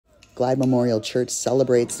Glide Memorial Church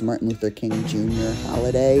celebrates the Martin Luther King Jr.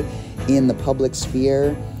 holiday in the public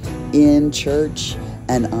sphere, in church,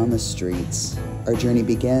 and on the streets. Our journey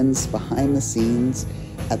begins behind the scenes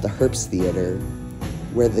at the Herbst Theater,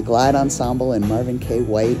 where the Glide Ensemble and Marvin K.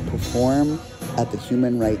 White perform at the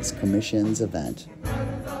Human Rights Commission's event.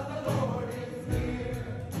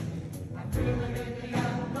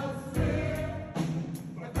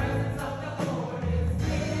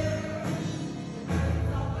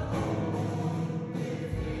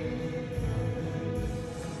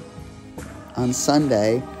 On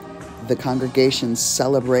Sunday, the congregation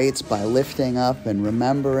celebrates by lifting up and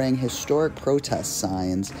remembering historic protest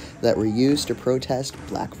signs that were used to protest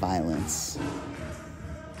black violence.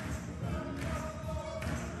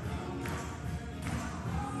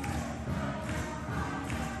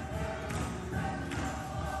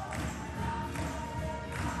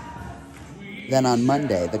 Then on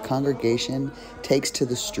Monday, the congregation takes to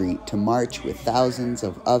the street to march with thousands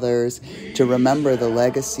of others to remember the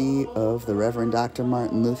legacy of the Reverend Dr.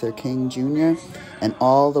 Martin Luther King Jr. and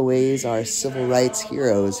all the ways our civil rights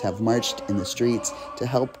heroes have marched in the streets to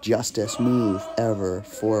help justice move ever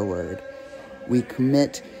forward. We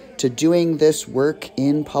commit to doing this work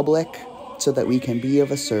in public so that we can be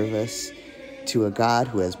of a service to a God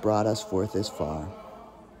who has brought us forth this far.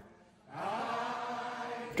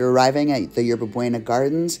 After arriving at the Yerba Buena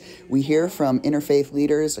Gardens, we hear from interfaith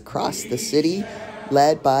leaders across the city,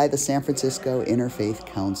 led by the San Francisco Interfaith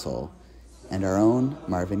Council and our own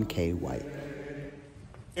Marvin K. White.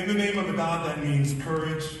 In the name of the God that means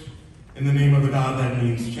courage, in the name of the God that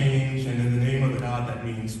means change, and in the name of the God that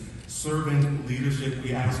means servant leadership,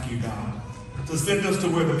 we ask you, God, to send us to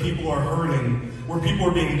where the people are hurting, where people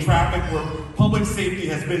are being trafficked, where public safety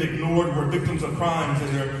has been ignored, where victims of crimes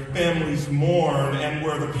and their families mourn, and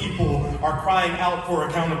where the people are crying out for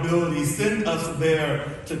accountability. Send us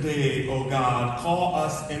there today, oh God. Call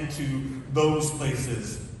us into those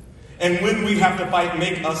places. And when we have to fight,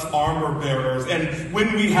 make us armor bearers. And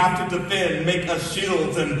when we have to defend, make us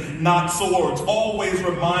shields and not swords. Always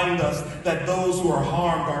remind us that those who are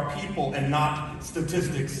harmed are people and not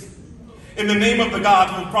statistics. In the name of the God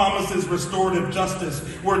who promises restorative justice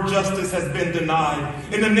where justice has been denied.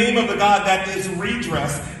 In the name of the God that is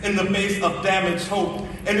redress in the face of damaged hope.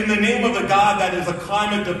 And in the name of the God that is a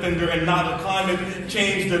climate defender and not a climate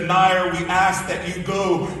change denier, we ask that you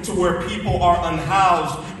go to where people are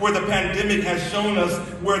unhoused, where the pandemic has shown us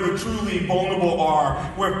where the truly vulnerable are,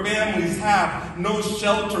 where families have no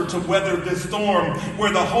shelter to weather this storm,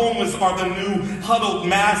 where the homeless are the new huddled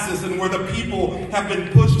masses, and where the people have been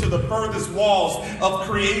pushed to the furthest walls of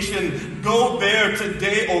creation. Go there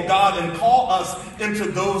today, oh God, and call us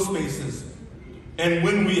into those spaces. And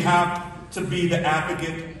when we have to be the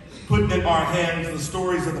advocate, put in our hands the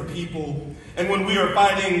stories of the people. And when we are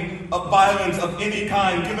fighting violence of any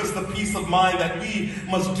kind, give us the peace of mind that we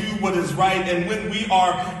must do what is right. And when we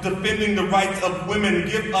are defending the rights of women,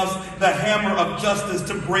 give us the hammer of justice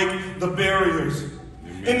to break the barriers.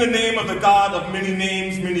 In the name of the God of many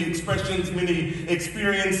names, many expressions, many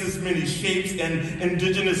experiences, many shapes, and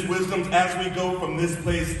indigenous wisdoms, as we go from this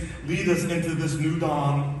place, lead us into this new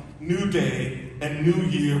dawn, new day, and new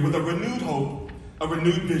year with a renewed hope, a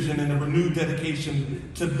renewed vision, and a renewed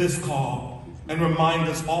dedication to this call. And remind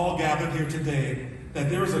us all gathered here today that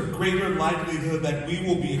there is a greater likelihood that we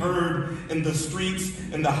will be heard in the streets,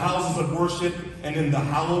 in the houses of worship, and in the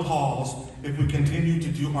hallowed halls if we continue to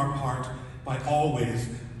do our part by always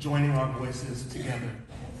joining our voices together.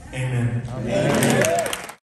 Amen. Amen.